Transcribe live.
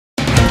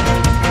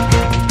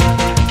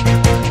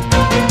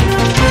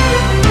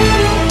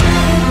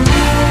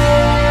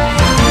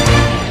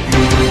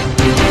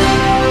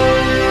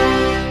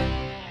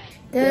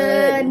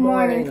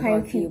Hi,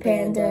 cute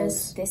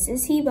pandas. This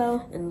is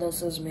Hebo. And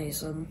this is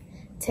Mason.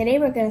 Today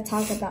we're going to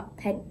talk about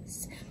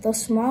pennies,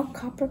 those small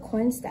copper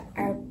coins that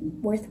are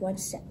worth 1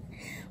 cent.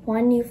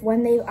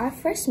 When they are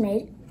first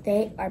made,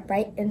 they are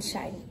bright and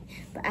shiny,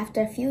 but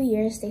after a few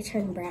years they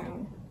turn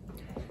brown.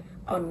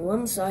 On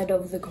one side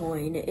of the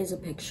coin is a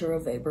picture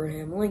of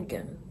Abraham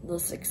Lincoln, the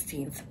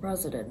 16th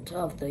President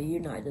of the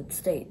United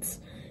States.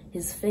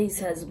 His face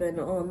has been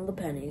on the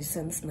pennies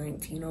since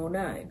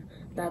 1909.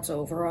 That's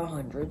over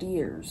 100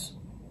 years.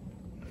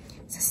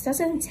 Since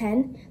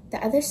 2010,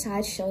 the other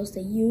side shows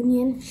the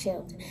Union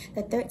Shield.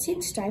 The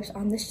 13 stripes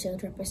on the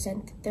shield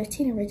represent the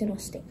 13 original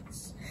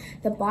states.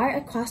 The bar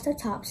across the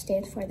top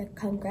stands for the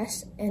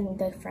Congress and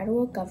the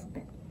federal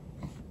government.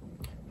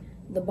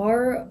 The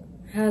bar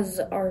has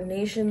our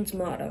nation's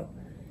motto,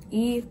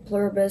 E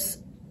pluribus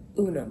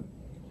unum,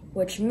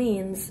 which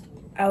means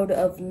out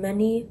of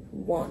many,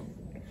 one.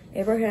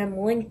 Abraham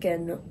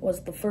Lincoln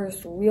was the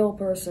first real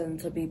person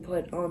to be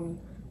put on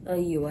a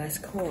U.S.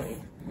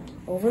 coin.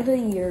 Over the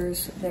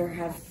years, there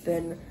have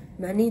been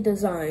many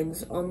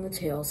designs on the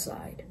tail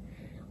side.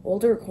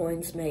 Older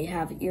coins may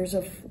have ears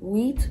of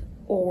wheat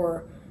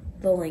or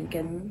the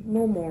Lincoln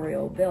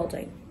Memorial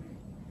Building.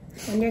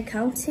 When you're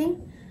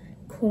counting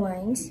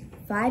coins,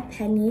 5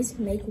 pennies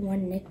make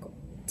 1 nickel,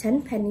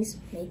 10 pennies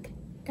make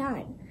a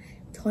dime,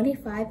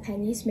 25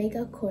 pennies make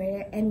a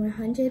quarter, and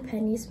 100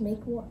 pennies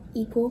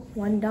equal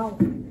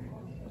 $1.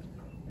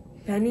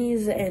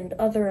 Pennies and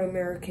other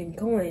American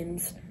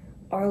coins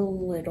are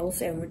little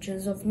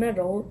sandwiches of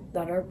metal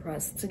that are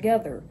pressed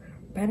together.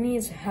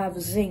 Pennies have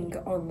zinc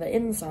on the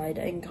inside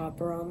and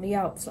copper on the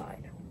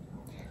outside.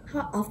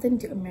 How often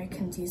do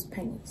Americans use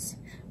pennies?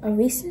 A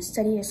recent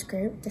study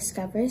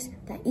discovers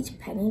that each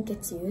penny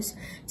gets used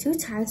 2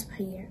 times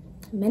per year.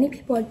 Many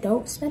people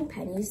don't spend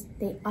pennies.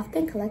 They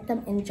often collect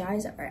them in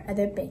jars or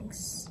other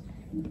banks.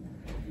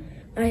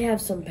 I have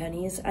some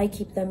pennies. I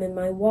keep them in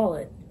my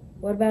wallet.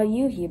 What about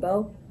you,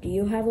 Hebo? Do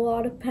you have a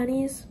lot of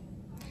pennies?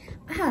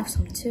 I have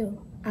some too.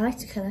 I like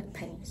to collect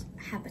pennies.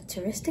 Have a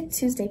terrific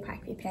Tuesday,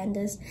 Parky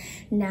Pandas.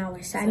 Now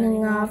we're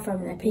signing off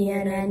from the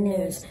PNN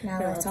News.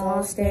 Now let's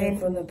all stand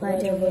for the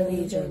Pledge of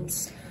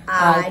Allegiance.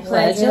 I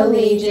pledge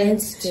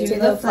allegiance to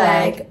the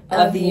flag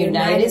of the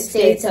United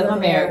States of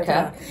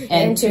America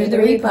and to the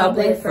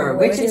republic for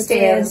which it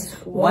stands,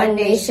 one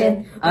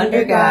nation,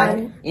 under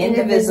God,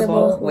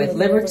 indivisible, with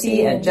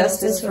liberty and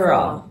justice for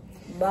all.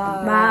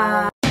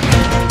 Bye.